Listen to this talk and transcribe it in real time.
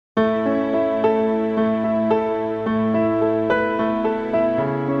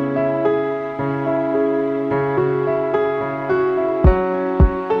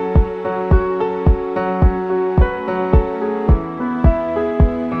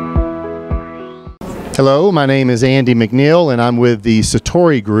Hello, my name is Andy McNiel, and I'm with the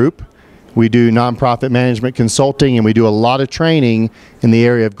Satori Group. We do nonprofit management consulting, and we do a lot of training in the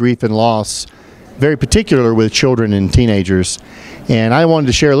area of grief and loss, very particular with children and teenagers. And I wanted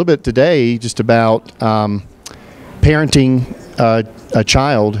to share a little bit today just about parenting a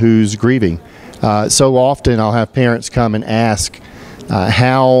child who's grieving. So often I'll have parents come and ask,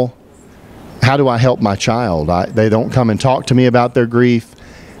 how do I help my child? They don't come and talk to me about their grief.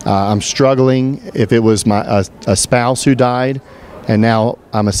 I'm struggling. If it was a spouse who died and now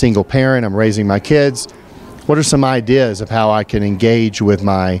I'm a single parent, I'm raising my kids, what are some ideas of how I can engage with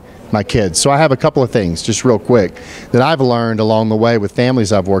my kids? So I have a couple of things, just real quick, that I've learned along the way with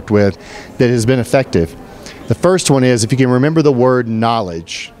families I've worked with that has been effective. The first one is, if you can remember the word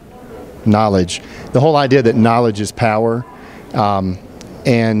knowledge, the whole idea that knowledge is power,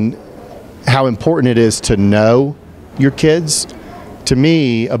 and how important it is to know your kids. To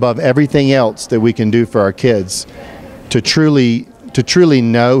me, above everything else that we can do for our kids, to truly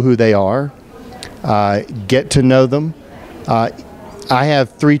know who they are, get to know them. I have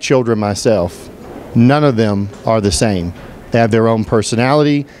 3 children myself. None of them are the same. They have their own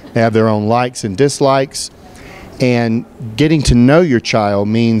personality, they have their own likes and dislikes, and getting to know your child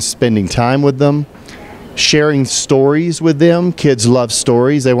means spending time with them, sharing stories with them. Kids love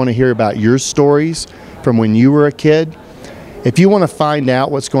stories. They want to hear about your stories from when you were a kid. If you want to find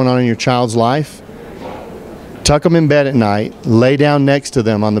out what's going on in your child's life, tuck them in bed at night, lay down next to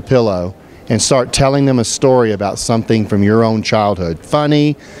them on the pillow, and start telling them a story about something from your own childhood.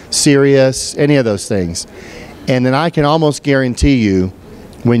 Funny, serious, any of those things. And then I can almost guarantee you,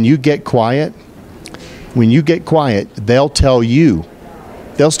 when you get quiet, they'll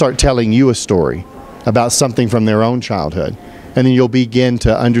start telling you a story about something from their own childhood. And then you'll begin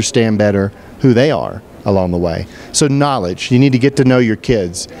to understand better who they are along the way. So knowledge, you need to get to know your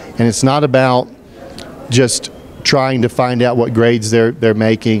kids. And it's not about just trying to find out what grades they're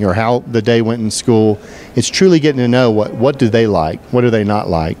making or how the day went in school. It's truly getting to know what do they like, what do they not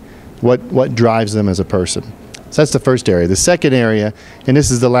like, what drives them as a person. So that's the first area. The second area, and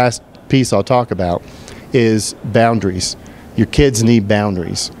this is the last piece I'll talk about, is boundaries. Your kids need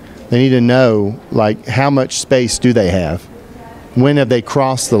boundaries. They need to know, like, how much space do they have? When have they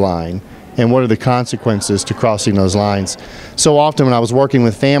crossed the line? And what are the consequences to crossing those lines? So often when I was working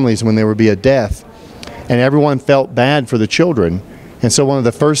with families, when there would be a death, and everyone felt bad for the children, and so one of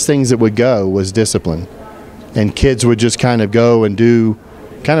the first things that would go was discipline. And kids would just kind of go and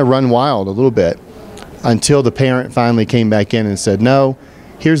run wild a little bit, until the parent finally came back in and said, no,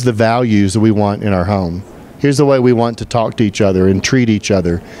 here's the values that we want in our home. Here's the way we want to talk to each other and treat each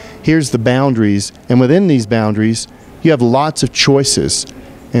other. Here's the boundaries, and within these boundaries, you have lots of choices.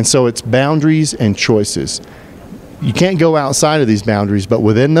 And so it's boundaries and choices. You can't go outside of these boundaries, but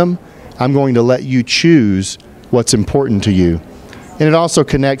within them, I'm going to let you choose what's important to you. And it also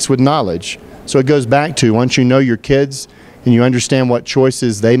connects with knowledge. So it goes back to, once you know your kids and you understand what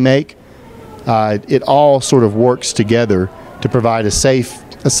choices they make, it all sort of works together to provide a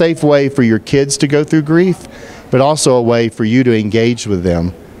safe way for your kids to go through grief, but also a way for you to engage with them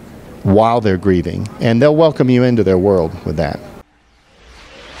while they're grieving. And they'll welcome you into their world with that.